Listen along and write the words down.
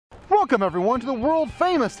Welcome everyone to the world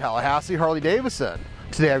famous Tallahassee Harley Davidson.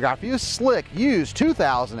 Today I've got for you a slick used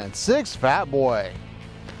 2006 FatBoy.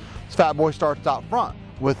 This FatBoy starts out front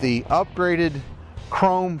with the upgraded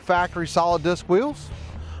chrome factory solid disc wheels.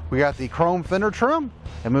 We got the chrome fender trim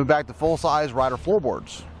and move back to full-size rider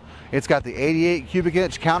floorboards. It's got the 88 cubic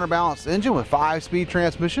inch counterbalanced engine with 5-speed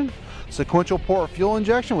transmission, sequential port fuel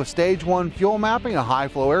injection with stage 1 fuel mapping and a high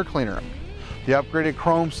flow air cleaner. The upgraded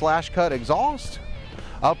chrome slash cut exhaust,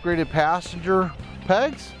 upgraded passenger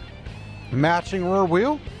pegs, matching rear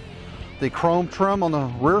wheel, the chrome trim on the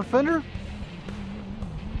rear fender.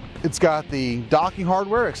 It's got the docking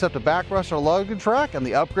hardware except a backrest or luggage rack and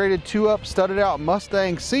the upgraded 2-up studded out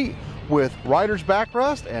Mustang seat with rider's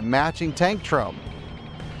backrest and matching tank trim.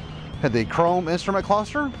 Had the chrome instrument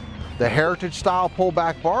cluster, the heritage style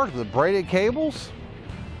pullback bars with braided cables,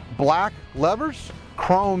 black levers,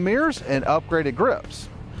 chrome mirrors, and upgraded grips.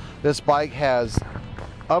 This bike has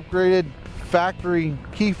upgraded factory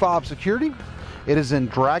key fob security. It is in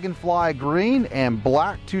dragonfly green and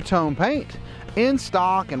black two-tone paint, in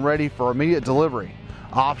stock and ready for immediate delivery.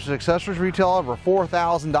 Options accessories retail over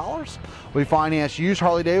 $4,000. We finance used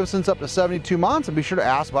Harley Davidsons up to 72 months, and be sure to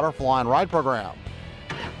ask about our Fly and Ride program.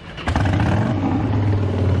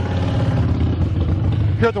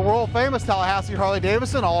 Here at the world famous Tallahassee Harley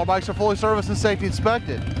Davidson, all our bikes are fully serviced and safety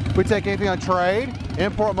inspected. We take anything on trade,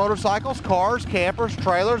 import motorcycles, cars, campers,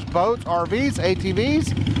 trailers, boats, RVs,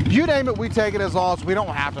 ATVs, you name it, we take it as long as we don't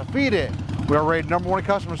have to feed it. We are rated #1 in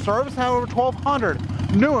customer service, have over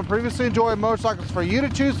 1,200 new and previously enjoyed motorcycles for you to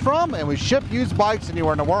choose from, and we ship used bikes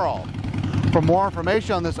anywhere in the world. For more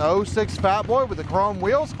information on this 06 FatBoy with the chrome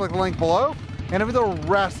wheels, click the link below. And for the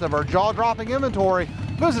rest of our jaw-dropping inventory,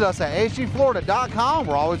 visit us at hgflorida.com.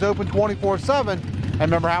 We're always open 24/7. And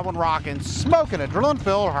remember, have one rockin', smoking,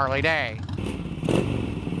 adrenaline-filled Harley day.